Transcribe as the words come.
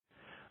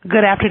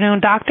Good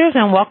afternoon, doctors,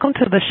 and welcome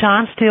to the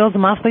Shawn Steel's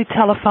monthly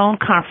telephone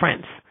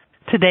conference.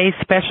 Today's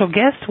special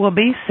guest will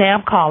be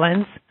Sam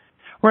Collins.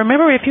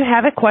 Remember, if you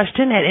have a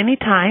question at any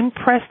time,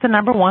 press the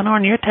number 1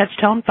 on your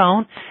touch-tone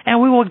phone,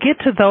 and we will get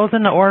to those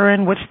in the order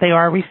in which they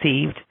are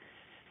received.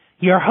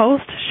 Your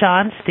host,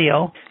 Shawn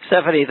Steel.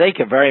 Stephanie, thank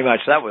you very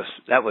much. That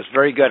was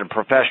very good and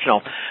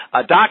professional.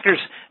 Doctors,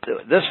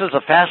 this is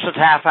the fastest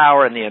half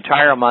hour in the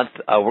entire month.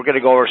 We're going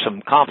to go over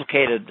some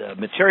complicated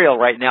material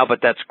right now, but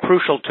that's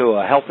crucial to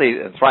a healthy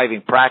and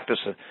thriving practice.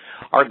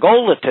 Our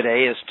goal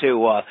today is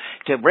to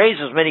raise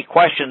as many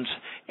questions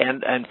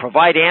and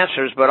provide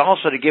answers, but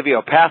also to give you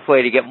a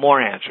pathway to get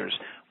more answers.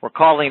 We're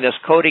calling this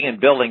coding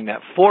and billing that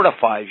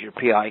fortifies your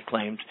PI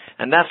claims,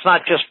 and that's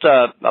not just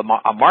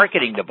a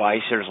marketing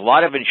device. There's a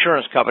lot of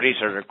insurance companies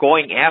that are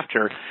going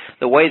after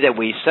the way that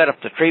we set up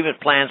the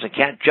treatment plans and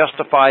can't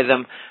justify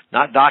them,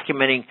 not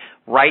documenting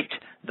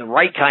the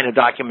right kind of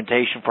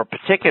documentation for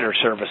particular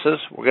services.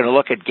 We're going to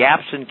look at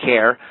gaps in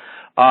care.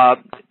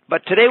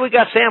 But today we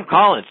got Sam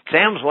Collins.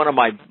 Sam's one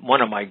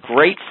of my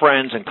great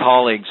friends and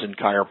colleagues in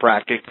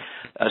chiropractic.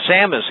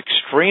 Sam is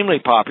extremely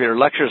popular,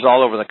 lectures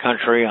all over the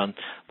country on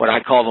what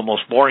I call the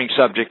most boring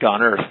subject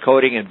on earth,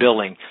 coding and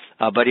billing.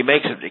 But he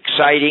makes it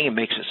exciting, he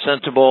makes it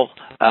sensible,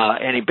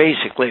 and he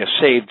basically has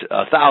saved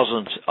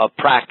thousands of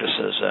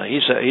practices.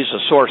 He's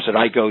a source that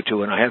I go to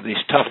when I have these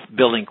tough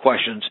billing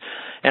questions.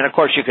 And of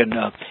course you can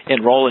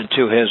enroll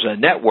into his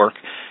network,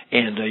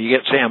 and you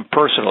get Sam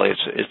personally.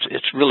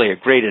 It's really a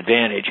great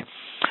advantage.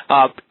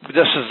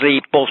 This is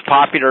the most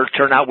popular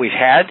turnout we've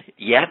had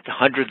yet.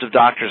 Hundreds of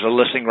doctors are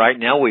listening right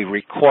now. We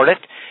record it.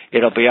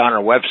 It'll be on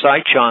our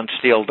website,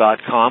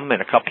 ShawnSteel.com, in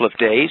a couple of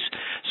days.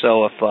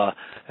 So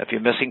if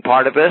you're missing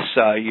part of this,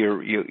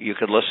 you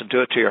could listen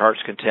to it to your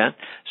heart's content.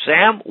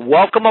 Sam,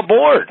 welcome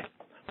aboard.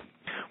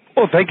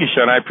 Well, thank you,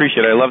 Shawn. I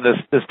appreciate it. I love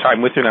this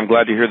time with you, and I'm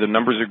glad to hear the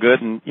numbers are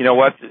good. And you know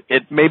what?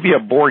 It may be a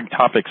boring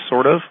topic,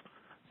 sort of,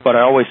 but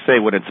I always say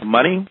when it's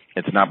money,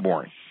 it's not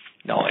boring.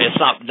 No, it's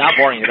not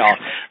boring at all.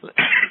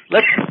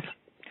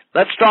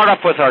 Let's start off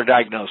with our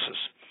diagnosis.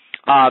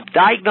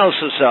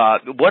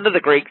 One of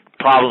the great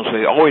problems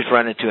we always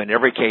run into in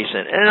every case,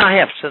 and I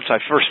have since I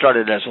first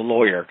started as a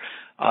lawyer,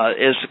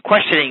 is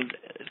questioning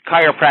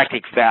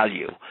chiropractic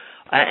value.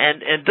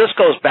 And this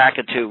goes back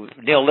into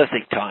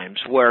Neolithic times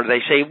where they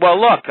say,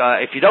 well, look,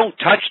 if you don't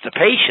touch the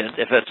patient,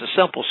 if it's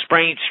a simple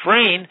sprain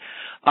strain,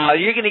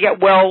 you're going to get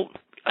well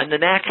in the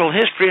natural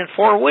history in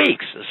 4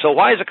 weeks. So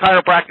why is a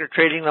chiropractor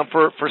treating them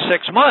for 6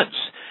 months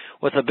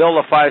with a bill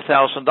of $5,000?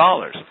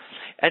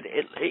 And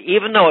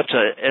even though it's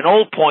an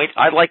old point,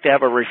 I'd like to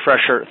have your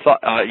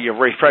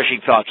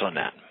refreshing thoughts on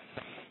that.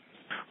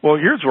 Well,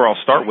 here's where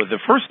I'll start with. The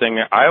first thing,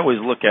 I always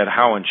look at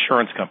how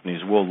insurance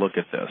companies will look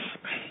at this.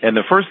 And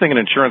the first thing an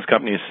insurance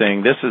company is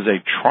saying, this is a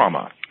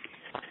trauma.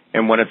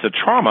 And when it's a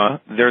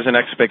trauma, there's an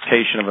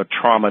expectation of a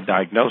trauma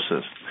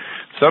diagnosis.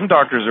 Some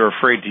doctors are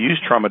afraid to use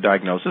trauma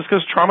diagnosis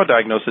because trauma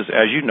diagnosis,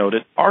 as you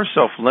noted, are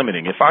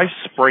self-limiting. If I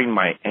sprain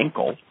my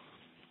ankle,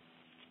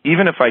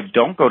 even if I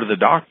don't go to the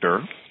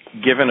doctor,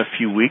 given a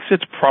few weeks,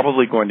 it's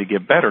probably going to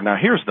get better. Now,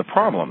 here's the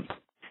problem.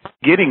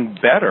 Getting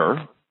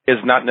better does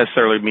not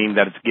necessarily mean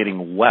that it's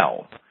getting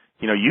well.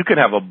 You know, you can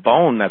have a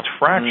bone that's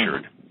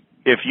fractured.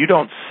 If you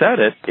don't set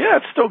it, yeah,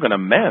 it's still going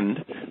to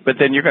mend, but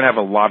then you're going to have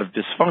a lot of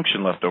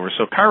dysfunction left over.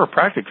 So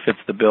chiropractic fits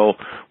the bill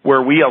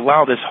where we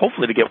allow this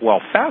hopefully to get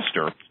well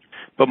faster,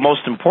 but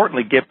most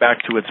importantly, get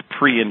back to its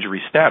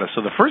pre-injury status.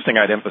 So the first thing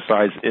I'd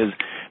emphasize is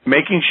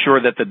making sure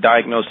that the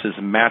diagnosis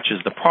matches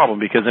the problem,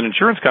 because an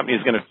insurance company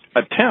is going to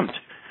attempt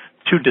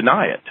to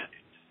deny it.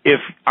 If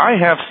I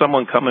have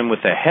someone come in with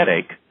a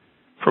headache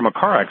from a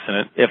car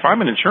accident, if I'm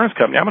an insurance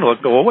company, I'm going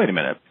to well, wait a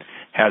minute.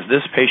 Has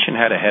this patient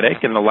had a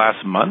headache in the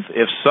last month?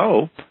 If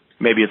so,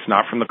 maybe it's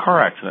not from the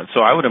car accident.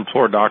 So I would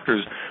implore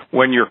doctors,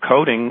 when you're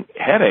coding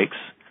headaches,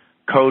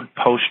 code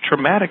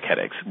post-traumatic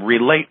headaches.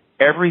 Relate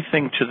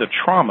everything to the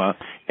trauma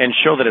and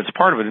show that it's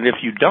part of it. And if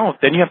you don't,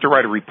 then you have to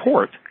write a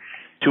report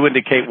to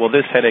indicate, well,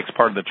 this headache's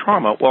part of the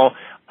trauma. Well,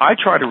 I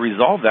try to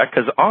resolve that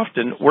because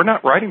often we're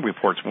not writing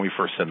reports when we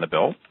first send the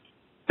bill.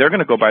 They're going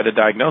to go by the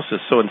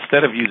diagnosis. So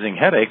instead of using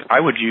headache, I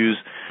would use,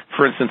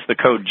 for instance, the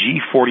code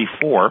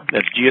G44,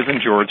 that's G as in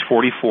George,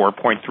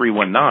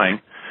 44.319,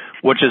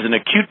 which is an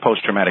acute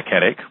post-traumatic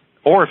headache.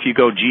 Or if you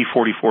go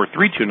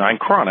G44329,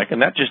 chronic,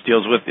 and that just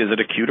deals with, is it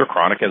acute or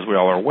chronic, as we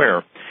all are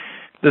aware.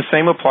 The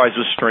same applies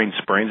with strain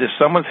sprains. If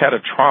someone's had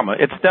a trauma,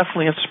 it's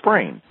definitely a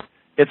sprain.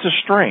 It's a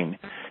strain.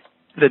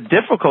 The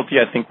difficulty,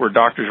 I think, where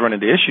doctors run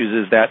into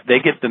issues is that they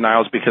get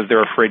denials because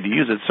they're afraid to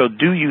use it. So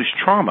do use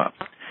trauma.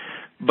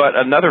 But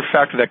another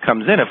factor that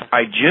comes in, if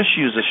I just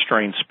use a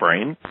strain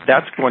sprain,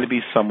 that's going to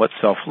be somewhat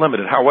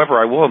self-limited. However,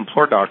 I will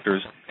implore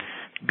doctors,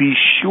 be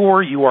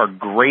sure you are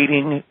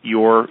grading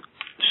your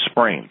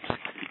sprains.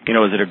 You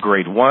know, is it a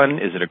grade 1?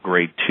 Is it a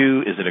grade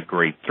 2? Is it a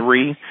grade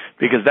 3?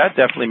 Because that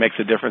definitely makes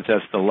a difference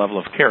as to the level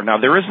of care. Now,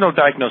 there is no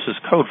diagnosis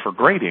code for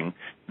grading.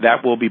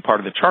 That will be part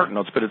of the chart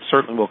notes, but it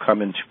certainly will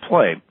come into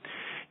play.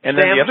 And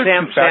then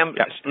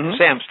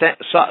Sam,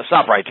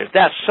 stop right there.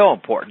 That's so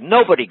important.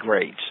 Nobody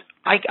grades.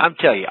 I'm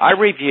telling you, I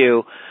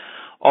review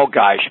oh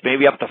gosh,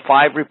 maybe up to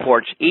 5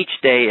 reports each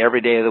day,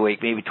 every day of the week,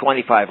 maybe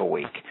 25 a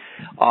week.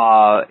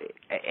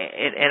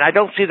 And I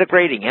don't see the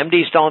grading.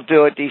 MDs don't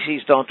do it.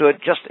 DCs don't do it.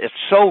 It's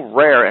so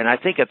rare, and I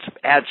think it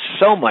adds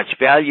so much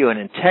value and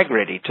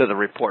integrity to the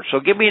report. So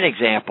give me an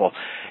example.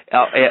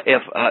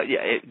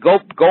 Go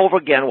over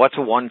again. What's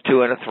a 1,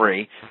 2, and a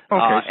 3?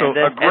 Okay, so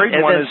a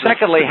grade 1 is.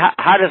 Secondly,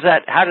 how does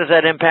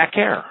that impact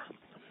care?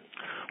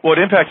 Well, it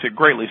impacts it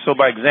greatly. So,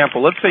 by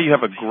example, let's say you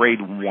have a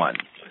grade 1.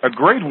 A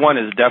grade 1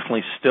 is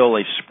definitely still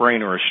a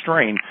sprain or a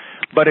strain,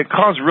 but it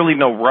caused really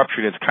no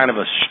rupture. It's kind of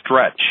a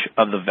stretch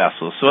of the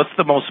vessel. So it's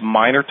the most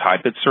minor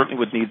type. It certainly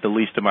would need the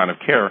least amount of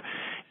care.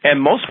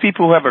 And most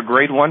people who have a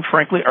grade 1,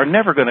 frankly, are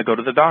never going to go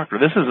to the doctor.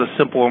 This is a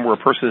simple one where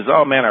a person says,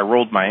 oh, man, I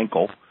rolled my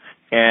ankle.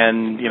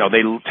 And,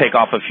 they take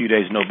off a few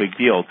days, no big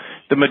deal.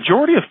 The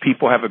majority of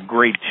people have a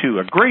grade 2.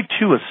 A grade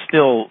 2 is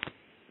still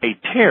a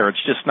tear.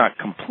 It's just not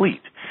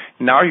complete.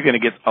 Now you're going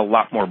to get a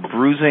lot more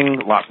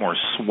bruising, a lot more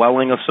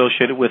swelling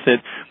associated with it,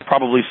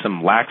 probably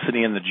some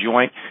laxity in the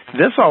joint.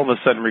 This all of a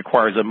sudden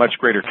requires a much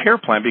greater care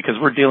plan because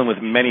we're dealing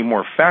with many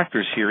more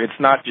factors here. It's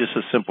not just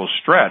a simple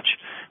stretch,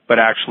 but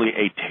actually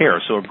a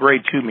tear. So a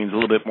grade 2 means a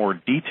little bit more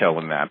detail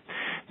in that.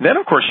 Then,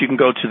 of course, you can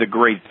go to the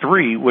grade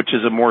 3, which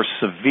is a more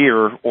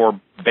severe or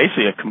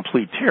basically a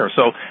complete tear.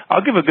 So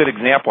I'll give a good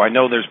example. I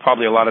know there's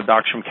probably a lot of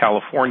doctors from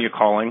California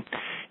calling.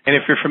 And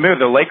if you're familiar,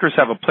 the Lakers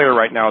have a player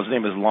right now. His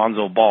name is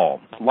Lonzo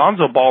Ball.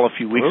 Lonzo Ball a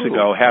few weeks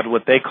ago had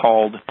what they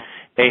called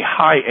a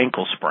high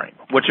ankle sprain,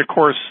 which, of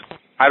course,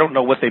 I don't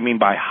know what they mean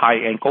by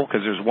high ankle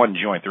because there's one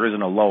joint. There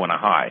isn't a low and a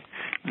high.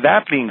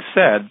 That being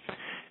said,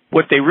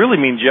 what they really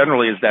mean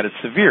generally is that it's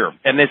severe.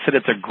 And they said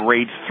it's a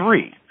grade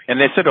 3.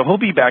 And they said, oh, he'll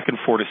be back in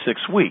 4 to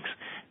 6 weeks.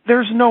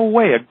 There's no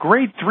way. A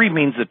grade 3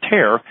 means a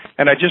tear.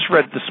 And I just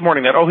read this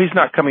morning that, oh, he's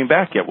not coming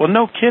back yet. Well,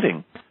 no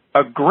kidding.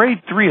 A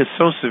grade 3 is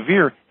so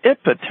severe, it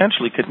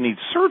potentially could need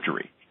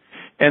surgery.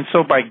 And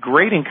so by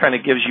grading kind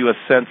of gives you a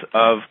sense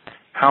of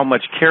how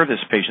much care this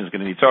patient is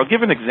going to need. So I'll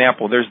give an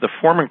example. There's the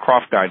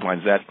Foreman-Croft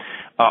guidelines that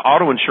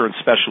auto insurance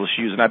specialists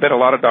use, and I bet a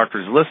lot of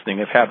doctors listening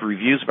have had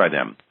reviews by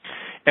them.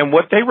 And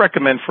what they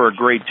recommend for a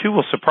grade 2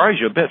 will surprise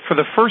you a bit. For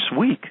the first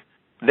week,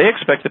 they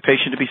expect the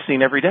patient to be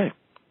seen every day.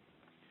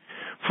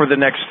 For the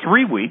next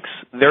 3 weeks,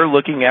 they're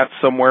looking at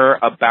somewhere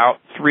about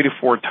 3 to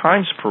 4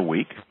 times per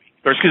week.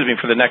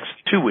 For the next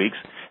 2 weeks,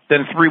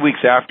 then 3 weeks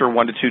after,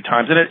 1 to 2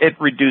 times, and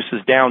it reduces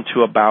down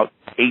to about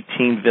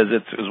 18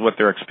 visits is what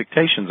their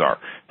expectations are.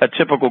 A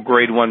typical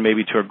grade 1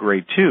 maybe to a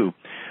grade 2.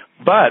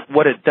 But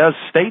what it does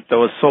state,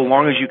 though, is so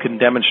long as you can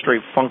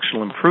demonstrate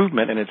functional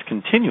improvement and it's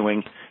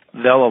continuing,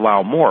 they'll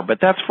allow more. But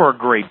that's for a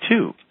grade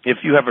 2. If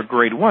you have a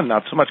grade 1,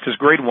 not so much, because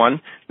grade 1,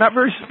 not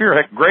very severe.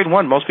 Heck, grade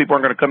 1, most people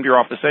aren't going to come to your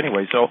office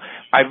anyway. So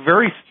I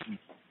very,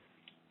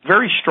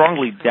 very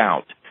strongly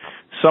doubt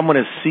someone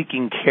is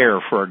seeking care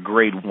for a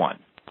grade 1.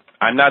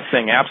 I'm not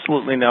saying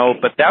absolutely no,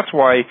 but that's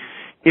why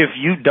if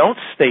you don't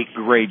state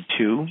grade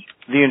 2,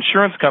 the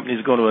insurance company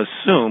is going to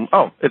assume,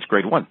 oh, it's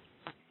grade 1.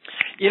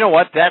 You know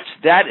what? That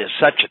is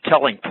such a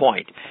telling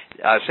point.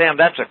 Sam,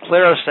 that's the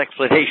clearest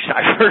explanation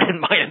I've heard in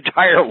my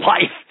entire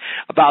life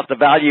about the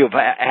value of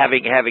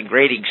having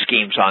grading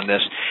schemes on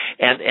this.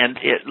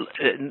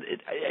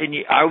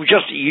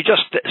 You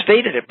just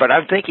stated it, but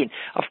I'm thinking,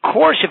 of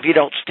course, if you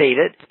don't state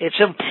it, it's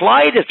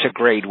implied it's a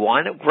grade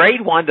 1.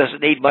 Grade 1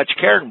 doesn't need much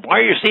care, and why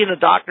are you seeing a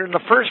doctor in the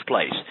first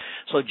place?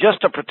 So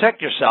just to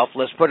protect yourself,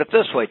 let's put it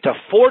this way: to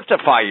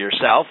fortify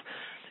yourself.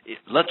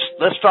 Let's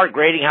start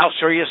grading how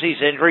serious these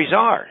injuries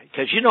are,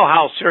 because you know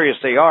how serious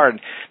they are, and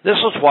this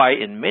is why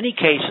in many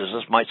cases,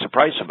 this might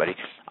surprise somebody,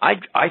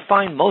 I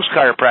find most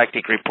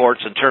chiropractic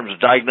reports in terms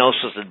of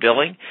diagnosis and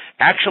billing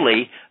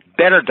actually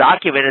better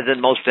documented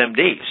than most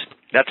MDs.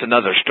 That's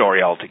another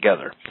story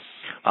altogether.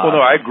 Well, no,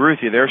 I agree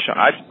with you there, Shawn.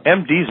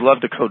 MDs love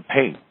to code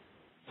pain,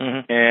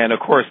 and of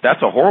course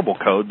that's a horrible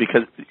code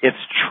because it's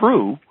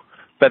true,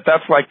 but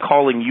that's like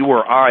calling you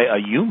or I a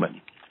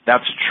human.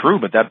 That's true,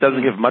 but that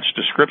doesn't give much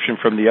description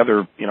from the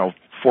other,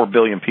 4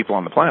 billion people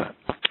on the planet.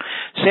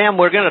 Sam,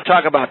 we're going to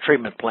talk about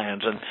treatment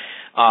plans, and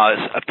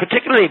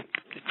particularly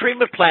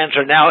treatment plans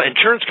are now,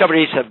 insurance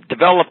companies have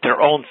developed their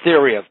own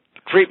theory of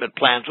treatment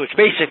plans, which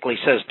basically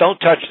says don't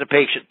touch the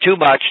patient too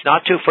much,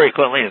 not too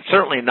frequently, and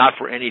certainly not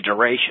for any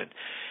duration.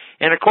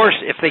 And, of course,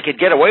 if they could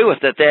get away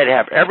with it, they'd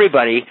have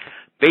everybody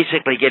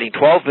basically getting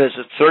 12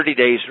 visits, 30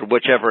 days, or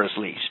whichever is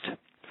least.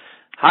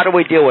 How do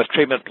we deal with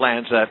treatment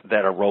plans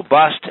that are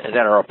robust and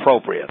that are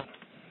appropriate?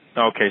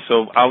 Okay,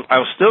 so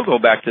I'll still go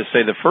back to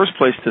say the first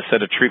place to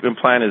set a treatment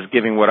plan is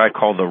giving what I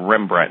call the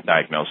Rembrandt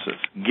diagnosis.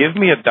 Give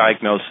me a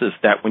diagnosis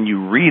that when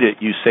you read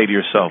it, you say to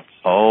yourself,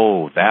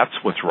 oh, that's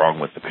what's wrong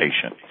with the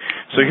patient.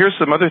 So here's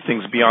some other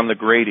things beyond the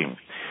grading.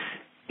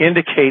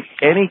 Indicate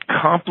any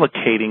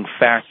complicating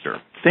factor.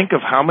 Think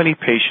of how many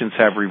patients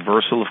have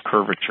reversal of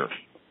curvature.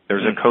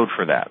 There's a code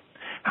for that.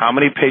 How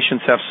many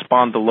patients have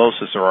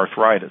spondylosis or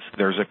arthritis?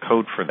 There's a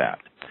code for that.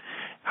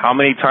 How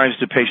many times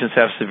do patients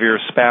have severe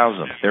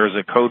spasm? There's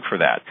a code for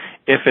that.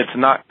 If it's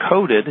not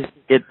coded,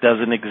 it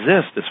doesn't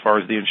exist as far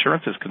as the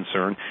insurance is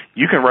concerned.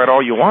 You can write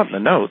all you want in the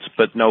notes,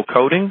 but no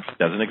coding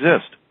doesn't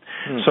exist.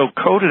 So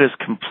code it as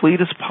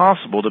complete as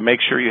possible to make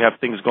sure you have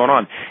things going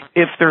on.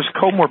 If there's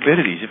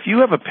comorbidities, if you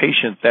have a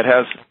patient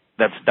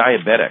that's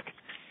diabetic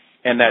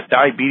and that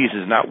diabetes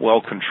is not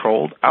well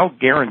controlled, I'll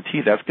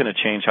guarantee that's going to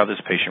change how this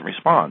patient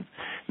responds.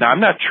 Now,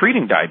 I'm not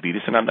treating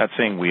diabetes, and I'm not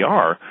saying we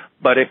are,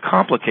 but it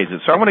complicates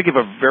it. So I want to give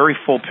a very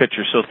full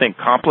picture. So think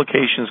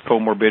complications,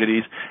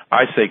 comorbidities.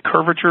 I say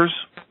curvatures,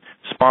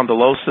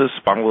 spondylosis,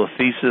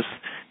 spondylolisthesis,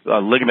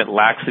 ligament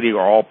laxity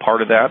are all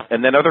part of that,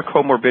 and then other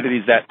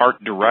comorbidities that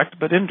aren't direct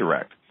but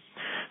indirect.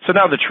 So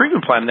now the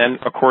treatment plan then,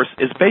 of course,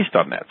 is based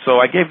on that. So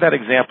I gave that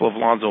example of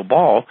Lonzo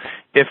Ball.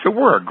 If it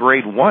were a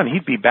grade 1,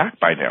 he'd be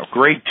back by now.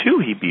 Grade 2,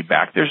 he'd be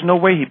back. There's no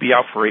way he'd be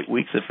out for 8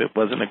 weeks if it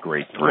wasn't a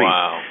grade 3.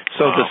 Wow.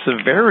 So the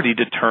severity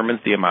determines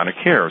the amount of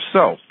care.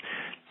 So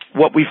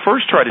what we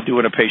first try to do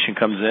when a patient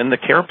comes in,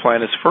 the care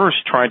plan is first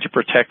trying to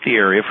protect the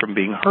area from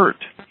being hurt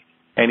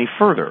any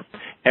further.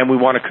 And we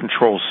want to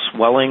control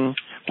swelling.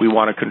 We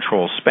want to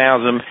control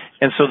spasm.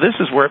 And so this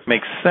is where it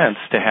makes sense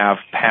to have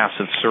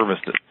passive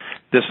services.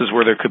 This is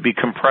where there could be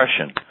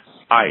compression,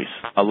 ice,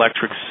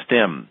 electric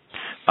stim,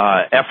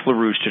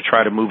 effleurage to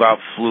try to move out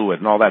fluid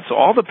and all that. So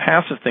all the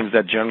passive things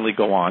that generally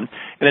go on.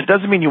 And it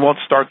doesn't mean you won't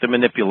start the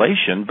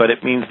manipulation, but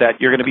it means that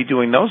you're going to be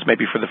doing those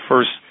maybe for the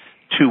first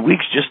 2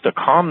 weeks just to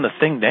calm the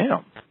thing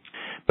down.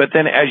 But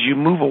then as you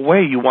move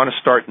away, you want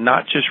to start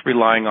not just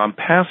relying on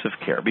passive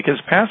care, because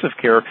passive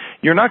care,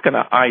 you're not going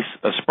to ice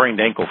a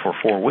sprained ankle for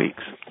 4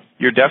 weeks.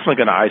 You're definitely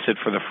going to ice it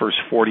for the first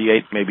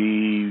 48,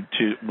 maybe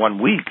to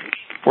 1 week,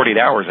 48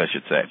 hours, I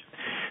should say.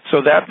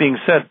 So that being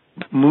said,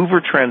 move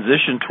or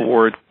transition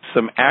toward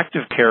some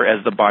active care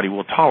as the body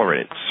will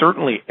tolerate it.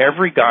 Certainly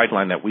every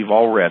guideline that we've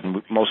all read,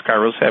 and most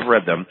chiros have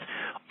read them,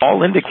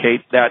 all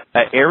indicate that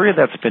an area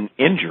that's been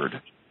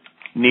injured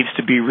needs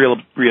to be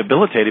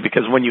rehabilitated,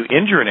 because when you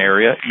injure an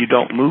area, you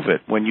don't move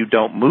it. When you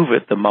don't move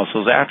it, the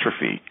muscles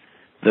atrophy.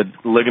 The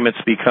ligaments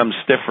become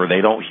stiffer.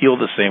 They don't heal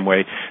the same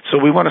way. So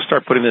we want to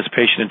start putting this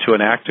patient into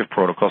an active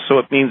protocol. So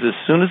it means as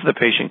soon as the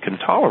patient can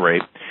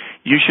tolerate,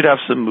 you should have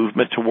some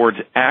movement towards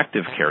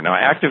active care. Now,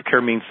 active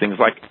care means things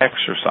like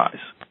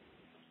exercise,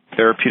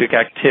 therapeutic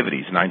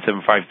activities,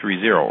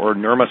 97530, or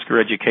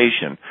neuromuscular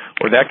education,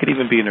 or that could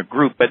even be in a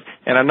group.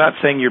 And I'm not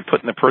saying you're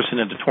putting the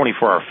person into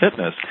 24-hour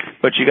fitness,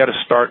 but you got to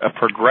start a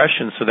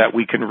progression so that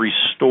we can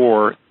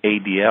restore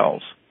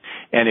ADLs.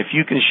 And if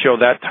you can show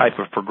that type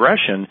of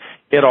progression,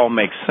 it all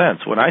makes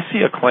sense. When I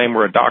see a claim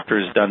where a doctor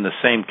has done the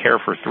same care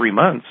for 3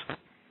 months,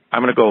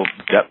 I'm going to go,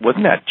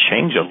 wouldn't that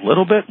change a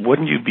little bit?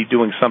 Wouldn't you be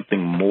doing something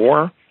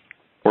more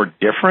or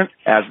different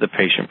as the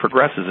patient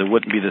progresses? It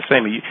wouldn't be the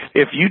same.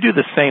 If you do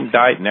the same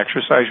diet and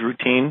exercise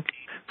routine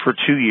for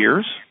 2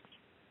 years,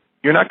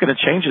 you're not going to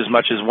change as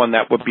much as one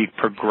that would be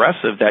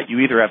progressive, that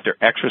you either have to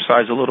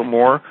exercise a little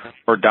more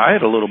or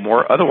diet a little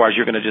more. Otherwise,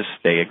 you're going to just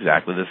stay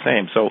exactly the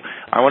same. So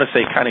I want to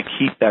say kind of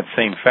keep that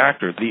same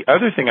factor. The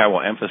other thing I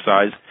will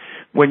emphasize,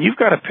 when you've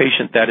got a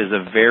patient that is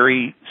a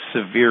very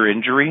severe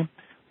injury,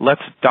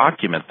 let's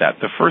document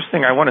that. The first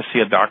thing I want to see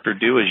a doctor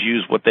do is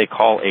use what they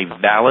call a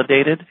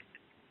validated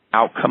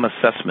outcome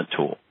assessment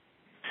tool.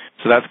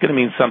 So that's going to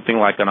mean something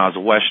like an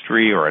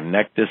oswestry or a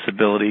neck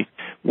disability.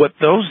 What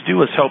those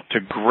do is help to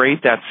grade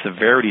that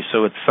severity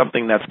so it's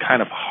something that's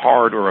kind of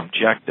hard or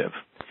objective.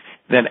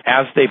 Then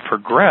as they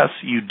progress,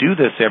 you do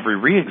this every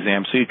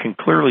re-exam so you can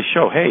clearly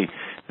show, hey,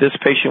 this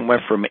patient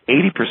went from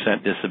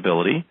 80%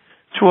 disability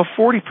to a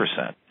 40%.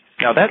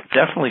 Now that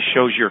definitely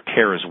shows your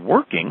care is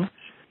working,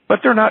 but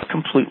they're not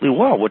completely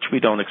well, which we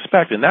don't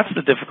expect. And that's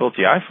the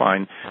difficulty I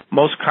find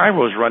most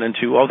chiros run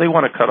into. Oh, they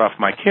want to cut off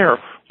my care.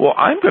 Well,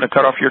 I'm going to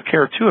cut off your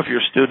care, too, if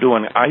you're still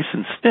doing ice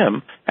and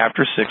stim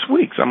after 6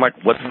 weeks. I'm like,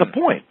 what's the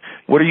point?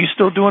 What are you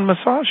still doing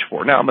massage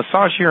for? Now,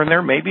 massage here and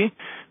there, maybe,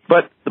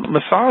 but the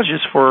massage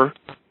is for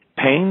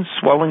pain,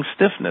 swelling,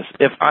 stiffness.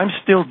 If I'm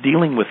still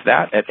dealing with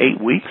that at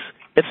 8 weeks,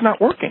 it's not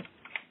working.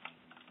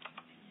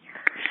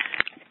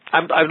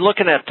 I'm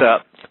looking at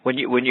when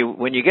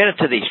you get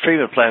into these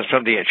treatment plans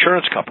from the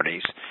insurance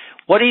companies.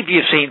 What have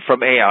you seen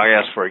from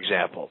AIS, for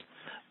example?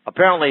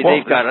 Apparently,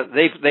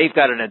 they've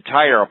got an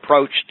entire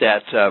approach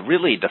that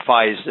really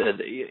defies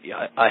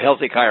a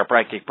healthy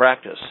chiropractic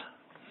practice.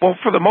 Well,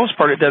 for the most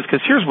part, it does,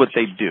 because here's what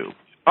they do.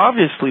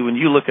 Obviously, when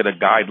you look at a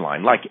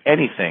guideline, like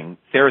anything,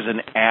 there's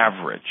an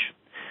average.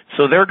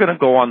 So they're going to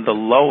go on the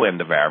low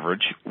end of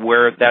average,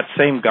 where that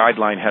same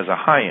guideline has a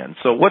high end.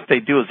 So what they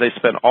do is they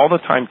spend all the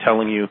time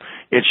telling you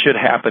it should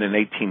happen in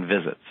 18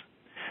 visits.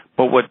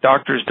 But what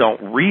doctors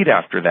don't read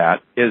after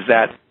that is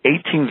that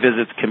 18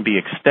 visits can be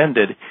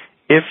extended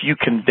if you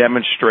can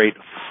demonstrate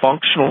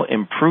functional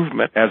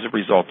improvement as a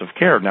result of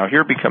care. Now,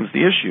 here becomes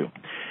the issue.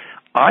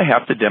 I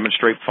have to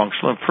demonstrate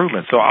functional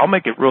improvement. So I'll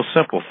make it real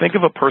simple. Think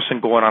of a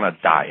person going on a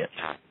diet.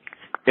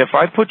 If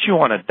I put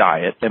you on a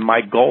diet and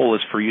my goal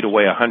is for you to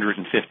weigh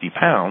 150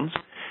 pounds,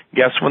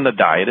 guess when the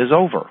diet is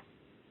over?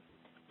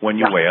 When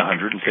you weigh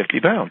 150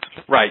 pounds.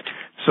 Right.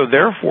 So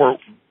therefore,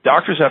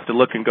 doctors have to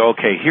look and go,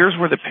 okay, here's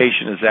where the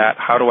patient is at.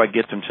 How do I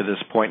get them to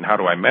this point, and how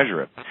do I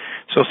measure it?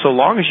 So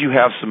long as you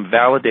have some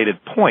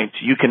validated points,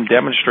 you can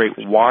demonstrate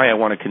why I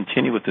want to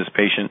continue with this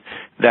patient,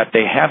 that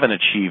they haven't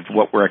achieved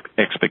what our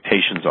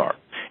expectations are.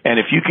 And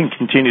if you can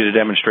continue to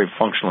demonstrate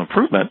functional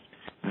improvement,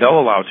 they'll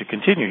allow it to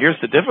continue. Here's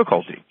the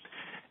difficulty.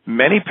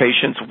 Many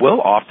patients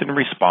will often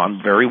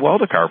respond very well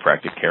to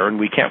chiropractic care, and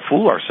we can't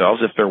fool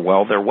ourselves. If they're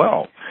well, they're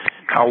well.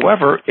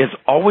 However, it's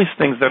always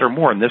things that are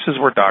more, and this is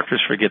where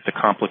doctors forget the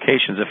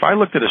complications. If I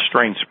looked at a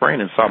strained sprain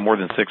and saw more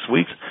than 6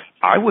 weeks,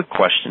 I would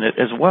question it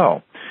as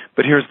well.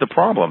 But here's the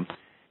problem.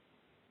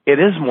 It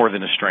is more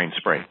than a strained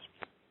sprain.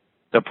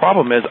 The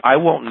problem is I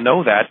won't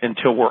know that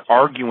until we're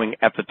arguing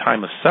at the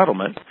time of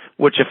settlement,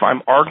 which if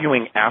I'm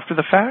arguing after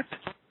the fact,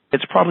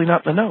 it's probably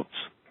not in the notes.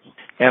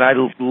 And I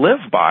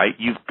live by,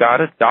 you've got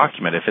to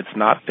document. If it's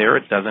not there,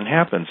 it doesn't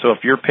happen. So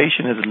if your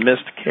patient has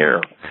missed care,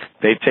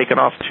 they've taken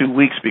off 2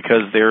 weeks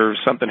because there's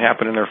something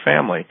happened in their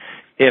family,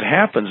 it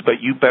happens,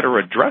 but you better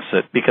address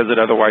it because it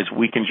otherwise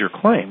weakens your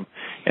claim.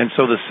 And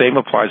so the same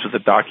applies with the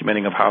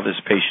documenting of how this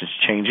patient's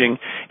changing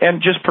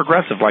and just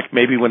progressive. Like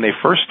maybe when they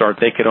first start,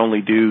 they could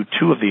only do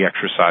 2 of the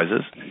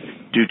exercises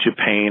due to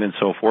pain and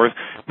so forth.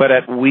 But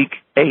at week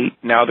 8,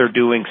 now they're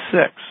doing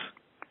 6.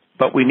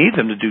 But we need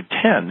them to do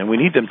 10, and we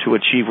need them to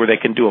achieve where they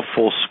can do a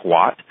full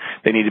squat.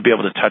 They need to be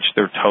able to touch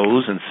their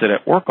toes and sit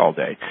at work all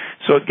day.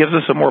 So it gives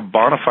us a more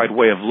bona fide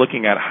way of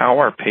looking at how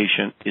our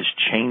patient is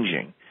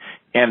changing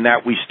and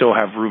that we still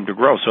have room to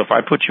grow. So if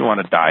I put you on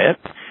a diet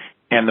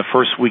and the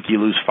first week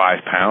you lose 5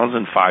 pounds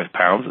and 5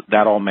 pounds,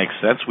 that all makes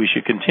sense. We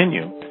should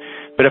continue.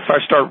 But if I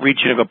start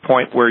reaching a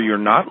point where you're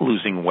not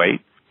losing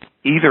weight,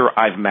 either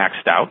I've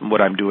maxed out and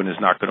what I'm doing is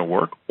not going to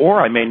work, or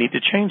I may need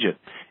to change it.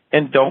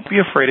 And don't be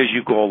afraid as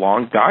you go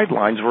along.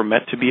 Guidelines were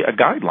meant to be a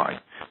guideline.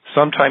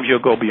 Sometimes you'll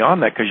go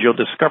beyond that because you'll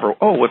discover,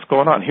 oh, what's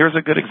going on? Here's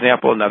a good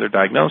example, another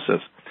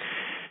diagnosis.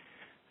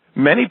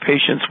 Many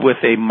patients with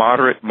a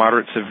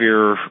moderate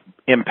severe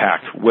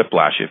impact,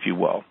 whiplash, if you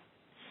will,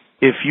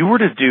 if you were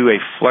to do a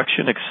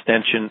flexion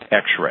extension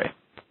x-ray,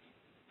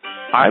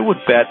 I would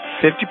bet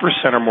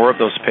 50% or more of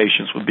those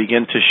patients would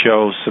begin to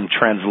show some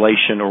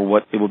translation or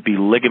what it would be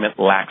ligament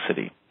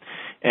laxity.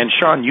 And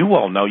Shawn, you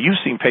all know, you've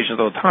seen patients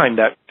all the time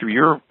that through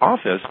your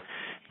office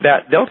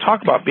that they'll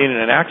talk about being in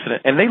an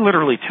accident and they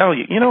literally tell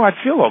you, I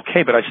feel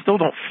okay, but I still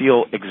don't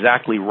feel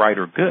exactly right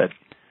or good.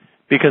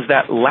 Because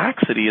that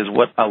laxity is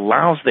what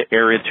allows the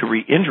area to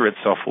re-injure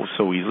itself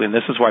so easily, and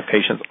this is why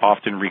patients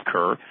often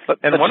recur.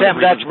 But one of the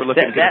reasons we're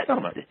looking at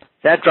settlement.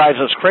 That drives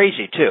us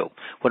crazy, too,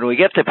 when we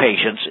get to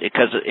patients,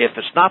 because if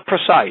it's not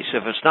precise,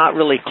 if it's not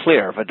really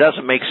clear, if it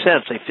doesn't make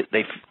sense,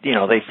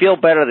 they feel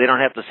better, they don't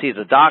have to see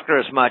the doctor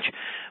as much,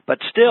 but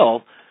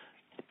still,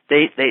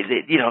 they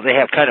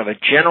have kind of a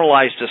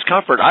generalized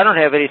discomfort. I don't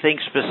have anything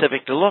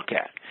specific to look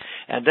at.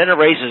 And then it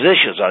raises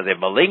issues. Are they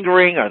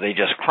malingering? Are they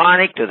just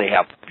chronic? Do they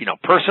have,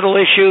 personal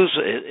issues?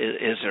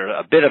 Is there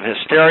a bit of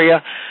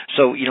hysteria?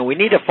 So, we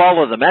need to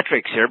follow the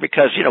metrics here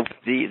because,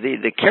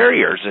 the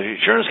carriers, the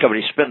insurance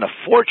companies spend a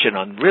fortune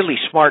on really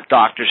smart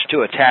doctors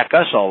to attack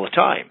us all the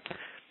time.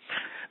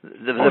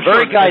 The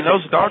very guys...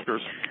 Those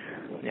doctors...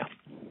 Yeah.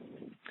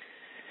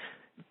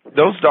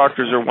 Those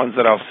doctors are ones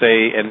that I'll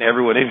say, and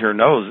everyone in here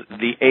knows,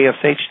 the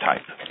ASH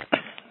type.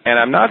 And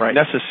I'm not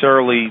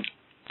necessarily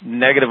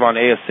negative on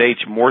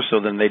ASH more so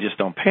than they just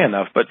don't pay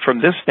enough. But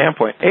from this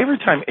standpoint, every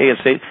time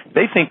ASH,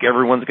 they think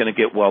everyone's going to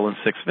get well in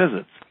 6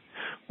 visits.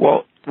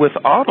 Well, with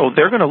auto,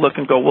 they're going to look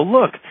and go, well,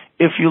 look,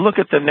 if you look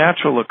at the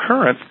natural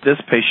occurrence, this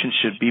patient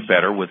should be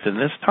better within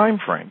this time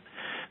frame.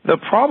 The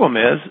problem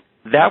is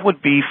that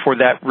would be for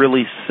that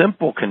really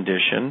simple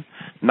condition,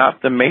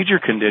 not the major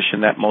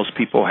condition that most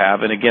people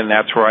have. And again,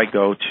 that's where I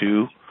go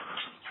to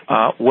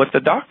what the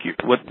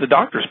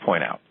doctors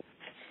point out.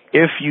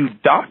 If you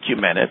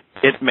document it,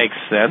 it makes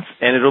sense,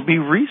 and it'll be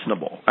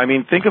reasonable. I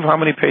mean, think of how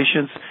many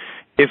patients,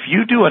 if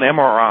you do an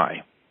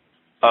MRI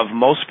of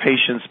most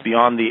patients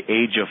beyond the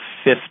age of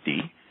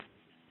 50,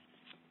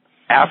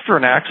 after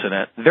an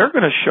accident, they're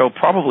going to show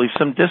probably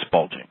some disc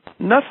bulging.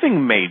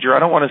 Nothing major, I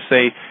don't want to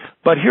say,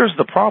 but here's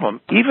the problem.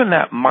 Even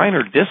that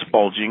minor disc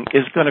bulging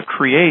is going to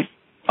create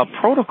a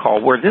protocol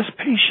where this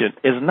patient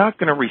is not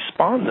going to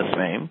respond the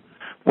same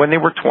when they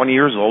were 20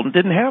 years old and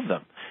didn't have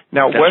them.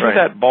 Now, whether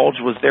that bulge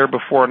was there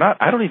before or not,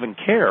 I don't even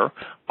care.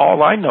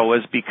 All I know is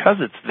because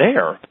it's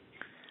there,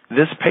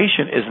 this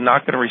patient is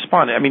not going to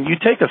respond. I mean, you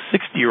take a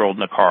 60-year-old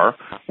in a car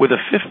with a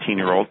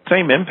 15-year-old,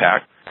 same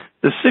impact,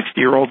 the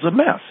 60-year-old's a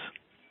mess.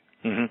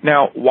 Mm-hmm.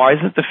 Now, why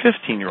isn't the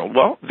 15-year-old?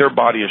 Well, their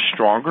body is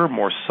stronger,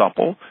 more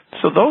supple.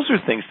 So those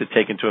are things to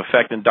take into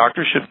effect, and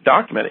doctors should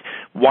document it.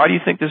 Why do you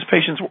think this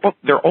patient's, well,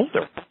 they're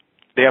older.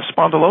 They have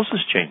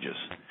spondylosis changes.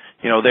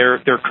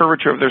 Their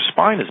curvature of their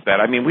spine is bad.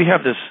 I mean, we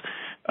have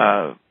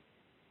this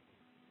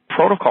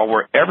protocol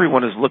where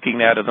everyone is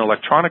looking at an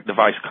electronic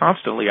device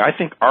constantly. I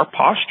think our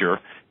posture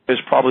is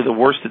probably the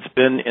worst it's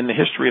been in the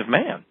history of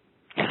man.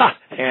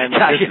 And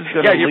this is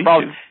going to lead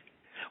to...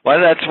 Well,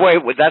 that's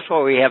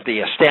why we have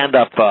the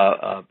stand-up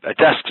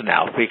desks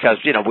now, because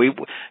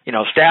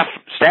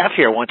staff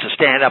here wants to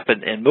stand up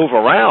and move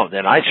around,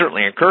 and I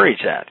certainly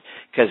encourage that.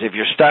 Because if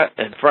you're stuck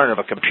in front of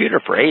a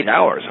computer for 8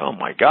 hours, oh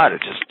my God,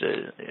 it's just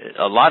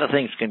a lot of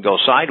things can go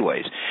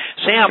sideways.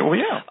 Sam,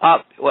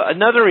 well,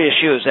 another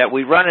issue is that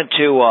we run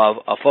into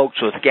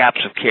folks with gaps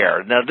of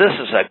care. Now, this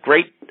is a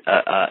great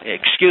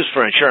excuse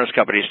for insurance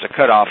companies to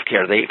cut off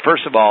care.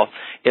 First of all,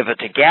 if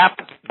it's a gap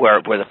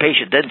where the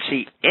patient didn't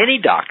see any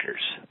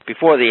doctors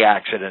before the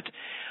accident,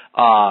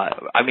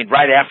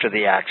 right after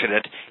the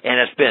accident, and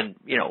it's been,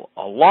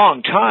 a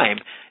long time,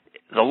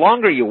 the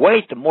longer you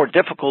wait, the more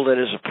difficult it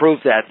is to prove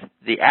that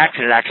the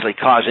accident actually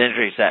caused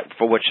injuries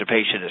for which the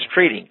patient is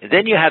treating. And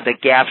then you have the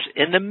gaps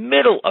in the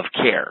middle of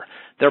care.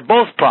 They're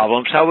both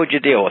problems. How would you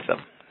deal with them?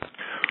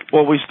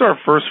 Well, we start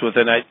first with,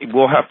 and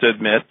we'll have to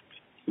admit,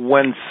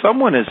 when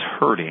someone is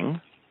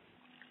hurting,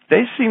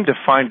 they seem to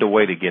find a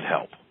way to get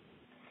help.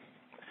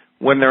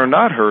 When they're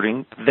not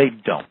hurting, they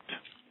don't.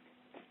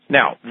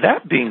 Now,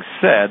 that being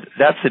said,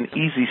 that's an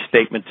easy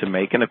statement to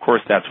make, and of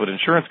course that's what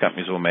insurance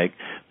companies will make,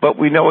 but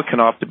we know it can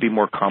often be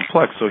more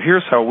complex. So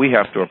here's how we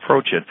have to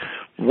approach it.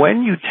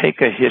 When you take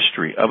a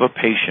history of a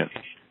patient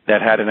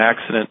that had an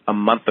accident a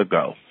month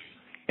ago,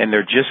 and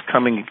they're just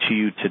coming to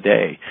you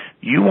today,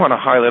 you want to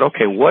highlight,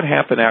 okay, what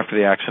happened after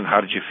the accident?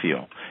 How did you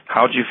feel?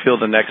 How did you feel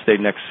the next day,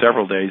 next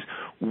several days?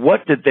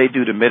 What did they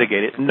do to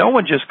mitigate it? No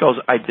one just goes,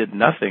 I did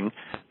nothing,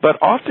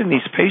 but often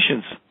these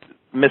patients,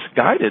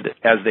 misguided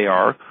as they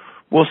are,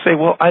 will say,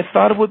 well, I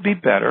thought it would be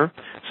better,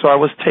 so I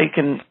was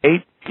taking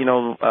 8,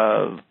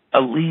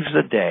 leaves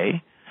a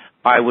day.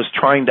 I was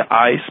trying to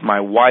ice.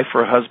 My wife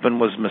or husband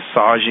was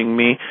massaging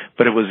me,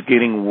 but it was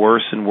getting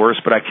worse and worse,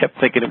 but I kept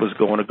thinking it was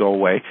going to go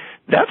away.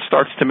 That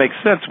starts to make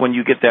sense when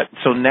you get that.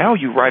 So now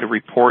you write a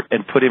report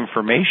and put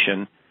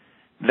information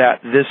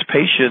that this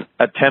patient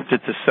attempted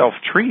to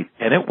self-treat,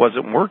 and it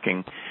wasn't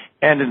working.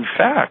 And in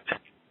fact,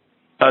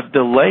 a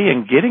delay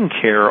in getting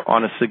care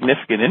on a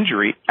significant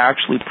injury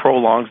actually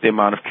prolongs the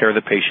amount of care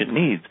the patient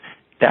needs.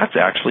 That's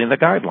actually in the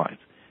guidelines.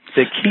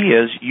 The key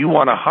is you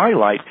want to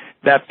highlight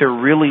that there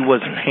really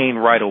was pain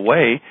right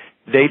away.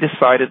 They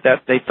decided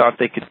that they thought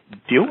they could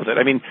deal with it.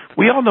 I mean,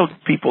 we all know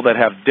people that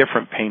have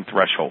different pain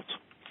thresholds.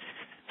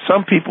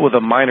 Some people with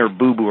a minor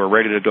boo-boo are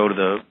ready to go to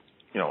the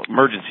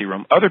emergency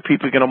room. Other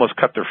people can almost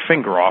cut their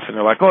finger off, and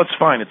they're like, oh, it's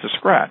fine, it's a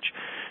scratch.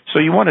 So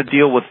you want to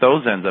deal with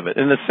those ends of it.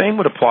 And the same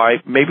would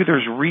apply, maybe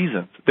there's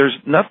reasons. There's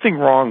nothing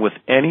wrong with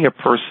any a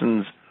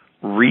person's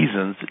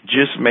reasons.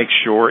 Just make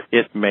sure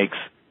it makes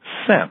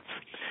sense.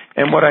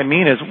 And what I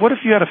mean is, what if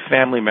you had a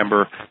family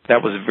member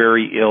that was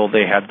very ill,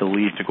 they had to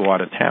leave to go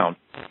out of town?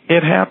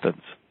 It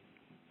happens.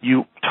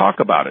 You talk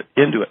about it,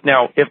 into it.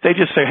 Now, if they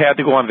just say, hey, I had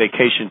to go on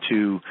vacation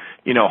to,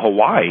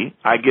 Hawaii,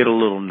 I get a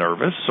little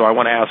nervous. So I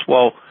want to ask,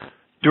 well,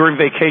 during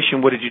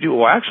vacation, what did you do?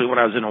 Well, actually, when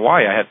I was in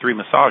Hawaii, I had 3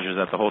 massages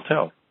at the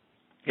hotel.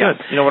 Yeah.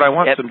 Good. You know what I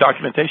want? Some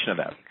documentation of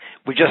that.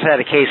 We just had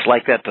a case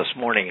like that this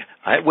morning.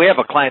 We have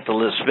a client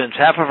that spends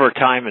half of her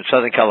time in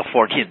Southern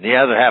California and the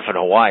other half in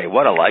Hawaii.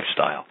 What a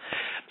lifestyle.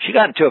 She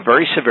got into a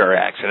very severe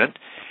accident,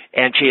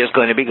 and she is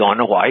going to be going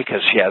to Hawaii because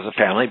she has a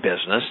family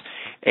business.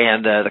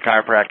 And the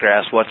chiropractor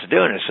asked what to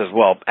do, and he says,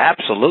 well,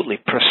 absolutely,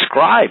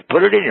 prescribe,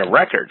 put it in your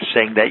record,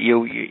 saying that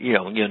you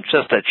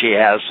insist that she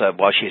has,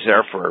 while she's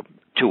there for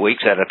 2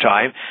 weeks at a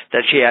time,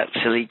 that she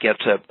actually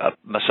gets a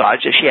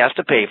massage that she has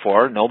to pay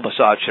for. No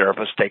massage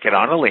therapist, take it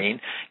on a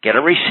lien, get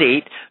a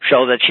receipt,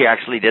 show that she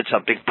actually did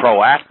something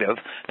proactive,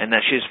 and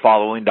that she's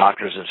following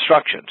doctor's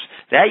instructions.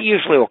 That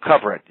usually will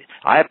cover it.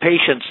 I have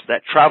patients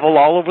that travel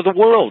all over the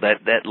world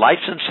that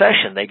life's in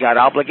session. They got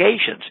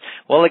obligations.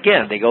 Well,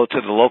 again, they go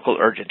to the local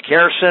urgent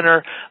care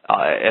center.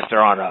 If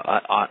they're on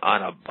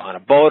a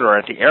boat or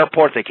at the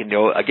airport, they can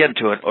go again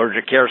to an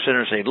urgent care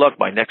center and say, "Look,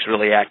 my neck's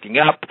really acting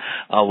up.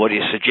 What do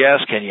you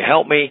suggest? Can you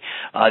help me?"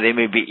 They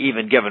may be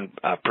even given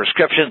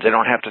prescriptions. They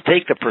don't have to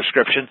take the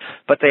prescription,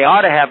 but they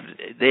ought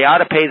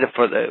to pay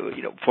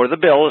for the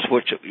bills,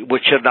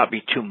 which should not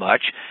be too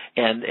much,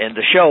 and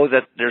to show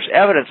that there's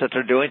evidence that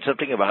they're doing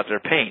something about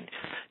their pain.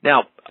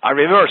 Now, I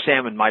remember,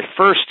 Sam, in my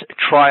first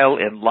trial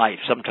in life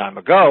some time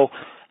ago,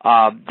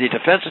 the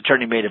defense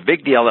attorney made a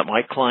big deal that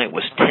my client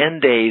was 10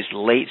 days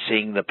late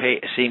seeing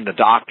the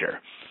doctor.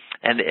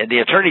 And the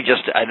attorney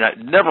I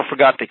never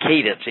forgot the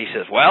cadence. He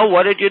says, well,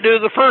 what did you do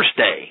the first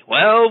day?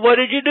 Well, what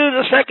did you do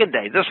the second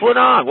day? This went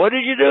on. What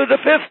did you do the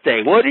fifth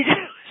day? What did you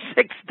do the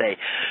sixth day?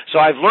 So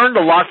I've learned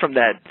a lot from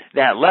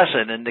that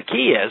lesson, and the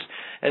key is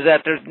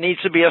that there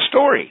needs to be a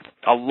story,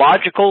 a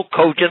logical,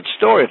 cogent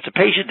story. If the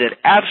patient did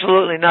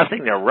absolutely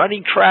nothing, they're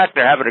running track,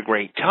 they're having a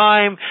great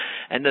time,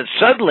 and then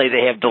suddenly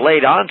they have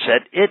delayed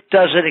onset, it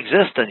doesn't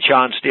exist in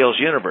Shawn Steel's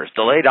universe.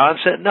 Delayed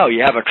onset, no.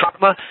 You have a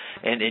trauma,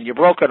 and you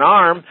broke an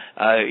arm,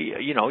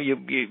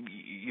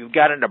 you've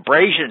got an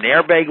abrasion, an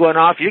airbag went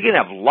off, you're going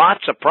to have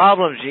lots of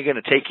problems, you're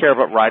going to take care of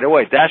it right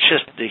away. That's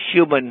just the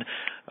human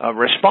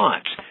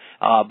response.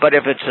 But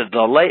if it's a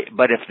delay,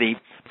 but if the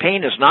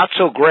pain is not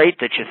so great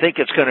that you think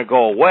it's going to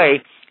go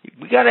away,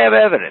 We got to have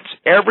evidence.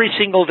 Every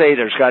single day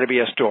there's got to be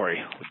a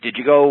story. Did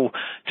you go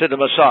to the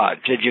massage?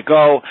 Did you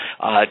go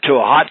to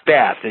a hot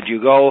bath? Did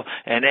you go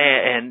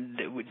and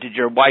did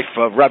your wife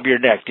rub your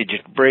neck? Did you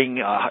bring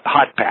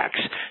hot packs?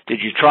 Did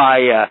you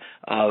try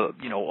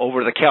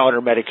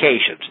over-the-counter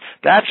medications?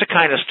 That's the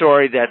kind of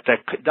story that the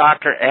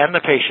doctor and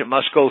the patient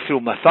must go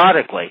through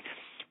methodically.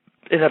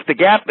 And if the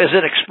gap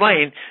isn't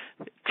explained,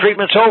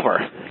 treatment's over.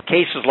 The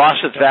case has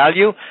lost its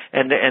value,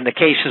 and the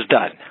case is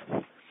done.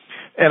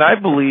 And I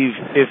believe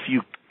if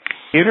you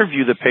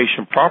interview the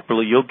patient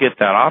properly, you'll get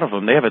that out of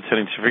them. They have a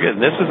tendency to forget.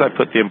 And this is, I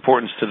put the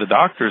importance to the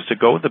doctors to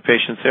go with the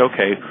patient and say,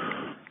 okay,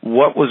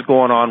 what was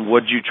going on?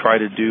 What did you try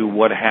to do?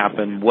 What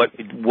happened? What,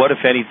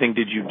 if anything,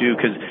 did you do?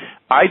 Because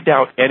I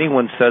doubt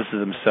anyone says to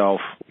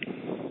themselves,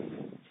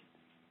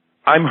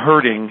 I'm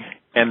hurting,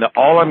 and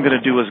all I'm going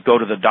to do is go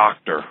to the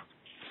doctor.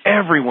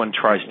 Everyone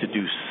tries to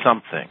do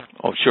something.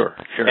 Oh, sure.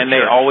 And they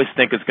always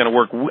think it's going to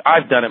work.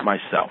 I've done it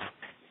myself.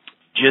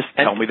 Just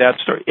tell me that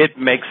story. It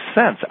makes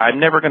sense. I'm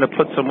never going to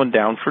put someone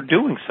down for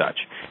doing such.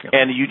 Yep.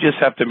 And you just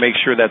have to make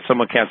sure that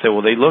someone can't say,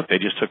 well, they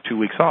just took 2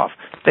 weeks off.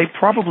 They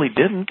probably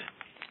didn't.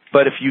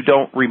 But if you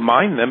don't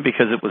remind them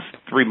because it was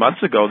 3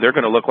 months ago, they're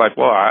going to look like,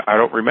 well, I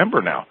don't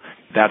remember now.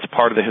 That's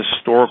part of the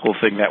historical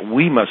thing that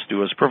we must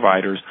do as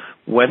providers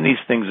when these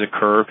things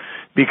occur,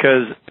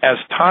 because as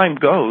time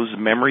goes,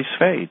 memories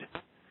fade.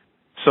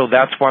 So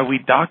that's why we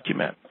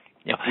document.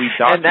 Yeah. We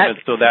document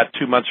so that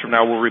 2 months from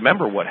now we'll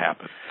remember what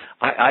happened.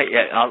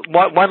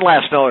 One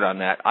last note on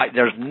that.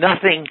 There's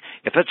nothing,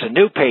 if it's a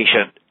new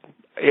patient,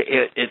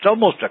 it's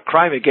almost a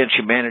crime against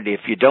humanity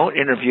if you don't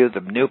interview the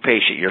new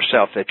patient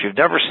yourself that you've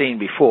never seen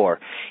before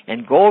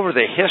and go over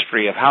the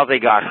history of how they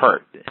got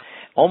hurt.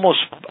 Almost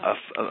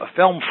a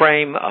film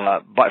frame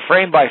by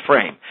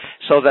frame,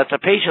 so that the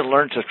patient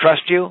learns to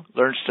trust you,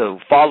 learns to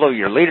follow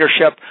your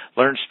leadership,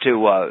 learns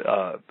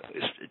to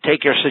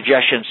take your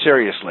suggestions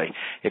seriously.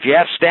 If you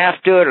have staff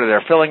do it or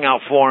they're filling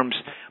out forms,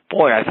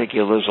 boy, I think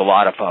you lose a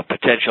lot of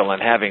potential in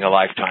having a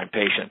lifetime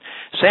patient.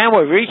 Sam,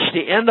 we've reached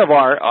the end of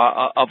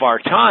our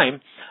time.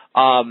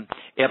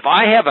 If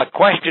I have a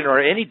question or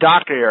any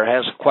doctor here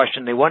has a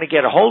question, they want to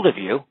get a hold of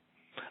you.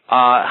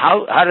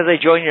 How do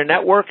they join your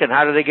network, and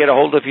how do they get a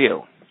hold of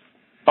you?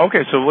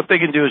 Okay, so what they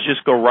can do is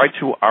just go right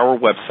to our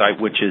website,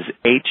 which is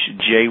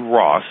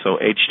HJRoss, so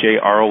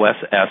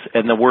HJROSS,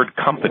 and the word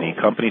company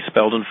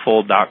spelled in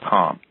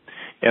full.com.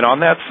 And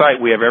on that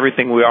site, we have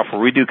everything we offer.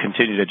 We do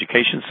continued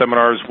education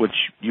seminars, which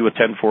you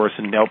attend for us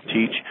and help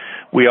teach.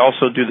 We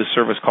also do the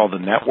service called the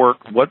network.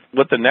 What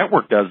the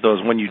network does, though,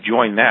 is when you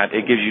join that,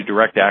 it gives you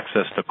direct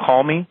access to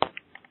call me,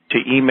 to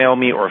email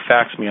me, or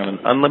fax me on an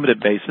unlimited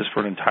basis for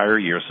an entire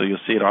year, so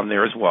you'll see it on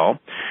there as well.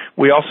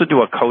 We also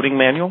do a coding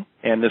manual,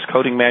 and this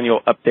coding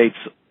manual updates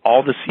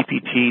all the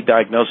CPT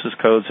diagnosis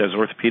codes, has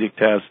orthopedic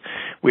tests.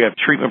 We have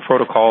treatment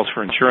protocols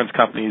for insurance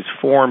companies,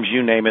 forms,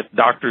 you name it,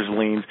 doctors'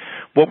 liens.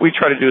 What we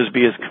try to do is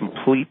be as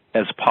complete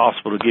as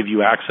possible to give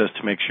you access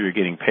to make sure you're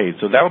getting paid.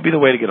 So that would be the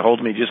way to get a hold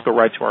of me. Just go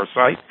right to our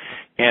site,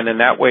 and in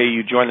that way you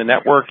join the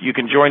network. You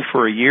can join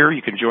for a year,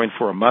 you can join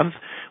for a month,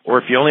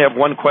 or if you only have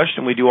one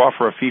question, we do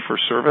offer a fee for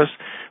service.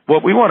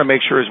 What we want to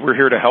make sure is we're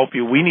here to help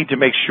you. We need to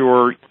make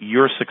sure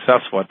you're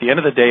successful. At the end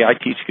of the day, I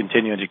teach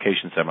continuing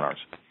education seminars.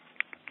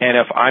 And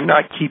if I'm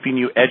not keeping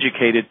you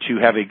educated to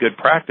have a good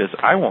practice,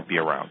 I won't be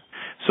around.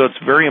 So it's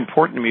very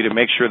important to me to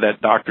make sure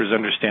that doctors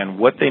understand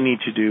what they need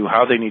to do,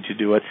 how they need to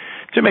do it.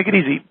 To make it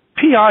easy,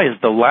 PI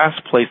is the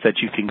last place that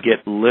you can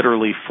get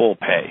literally full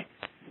pay.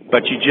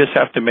 But you just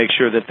have to make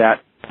sure that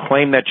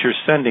claim that you're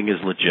sending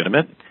is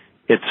legitimate,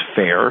 it's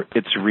fair,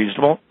 it's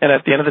reasonable, and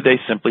at the end of the day,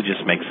 simply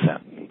just makes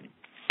sense.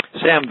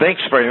 Sam,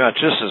 thanks very much.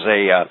 This is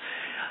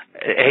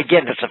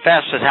again, it's the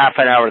fastest half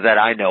an hour that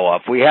I know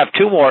of. We have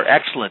two more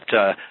excellent,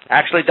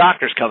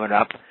 doctors coming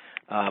up.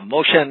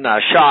 Mohsen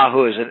Shah,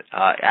 who is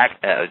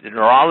a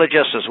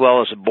neurologist as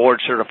well as a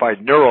board-certified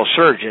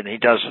neurosurgeon. He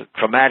does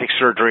traumatic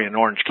surgery in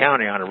Orange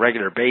County on a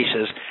regular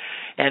basis.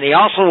 And he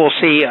also will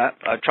see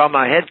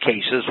trauma head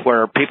cases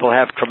where people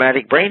have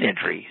traumatic brain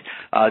injury.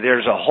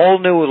 There's a whole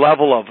new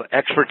level of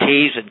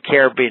expertise and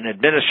care being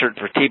administered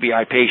for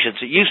TBI patients.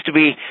 It used to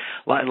be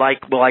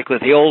like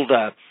with the old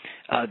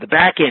the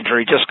back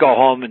injury, just go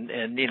home and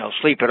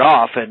sleep it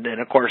off, and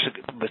of course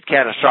with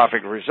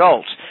catastrophic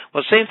results.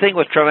 Well, same thing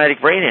with traumatic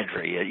brain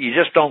injury. You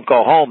just don't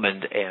go home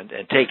and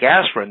take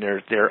aspirin.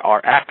 There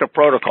are active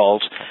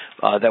protocols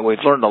that we've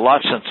learned a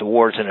lot since the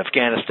wars in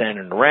Afghanistan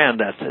and Iran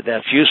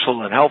that's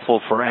useful and helpful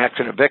for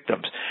accident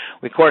victims.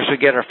 Of course, we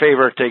get our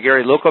favorite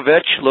Gary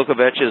Lukovich.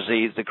 Lukovich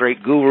is the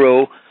great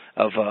guru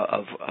of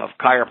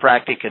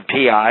chiropractic and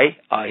PI.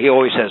 He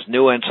always has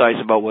new insights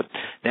about what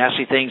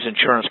nasty things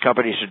insurance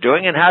companies are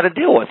doing and how to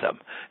deal with them.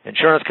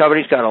 Insurance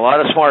companies got a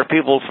lot of smart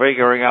people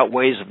figuring out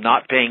ways of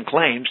not paying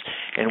claims,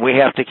 and we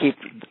have to keep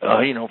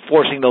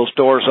forcing those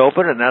doors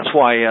open, and that's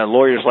why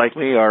lawyers like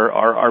me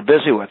are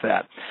busy with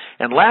that.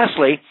 And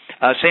lastly,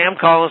 Sam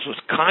Collins was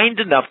kind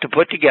enough to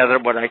put together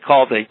what I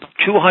call the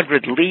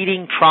 200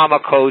 leading trauma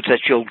codes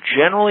that you'll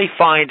generally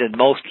find in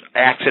most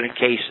accident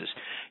cases.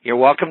 You're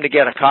welcome to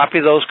get a copy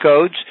of those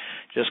codes.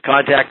 just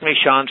contact me,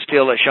 Shawn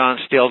Steel at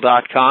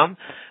ShawnSteel.com,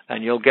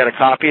 and you'll get a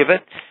copy of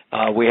it.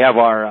 We have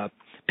our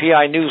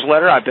PI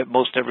newsletter. I bet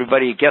most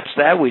everybody gets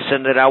that. We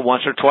send it out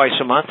once or twice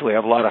a month. We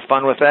have a lot of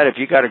fun with that. If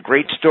you got a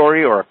great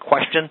story or a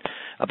question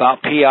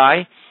about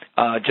PI,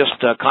 just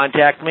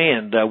contact me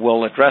and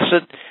we'll address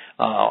it.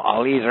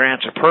 I'll either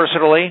answer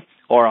personally,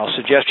 or I'll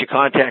suggest you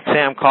contact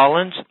Sam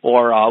Collins,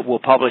 or we'll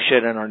publish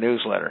it in our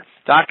newsletter.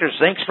 Doctors,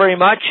 thanks very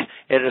much.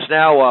 It is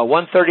now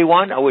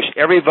 1:31. I wish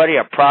everybody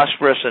a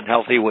prosperous and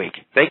healthy week.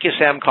 Thank you,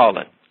 Sam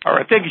Collins. All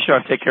right. Thank you,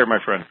 Shawn. Take care, my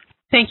friend.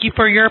 Thank you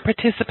for your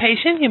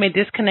participation. You may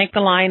disconnect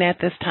the line at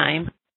this time.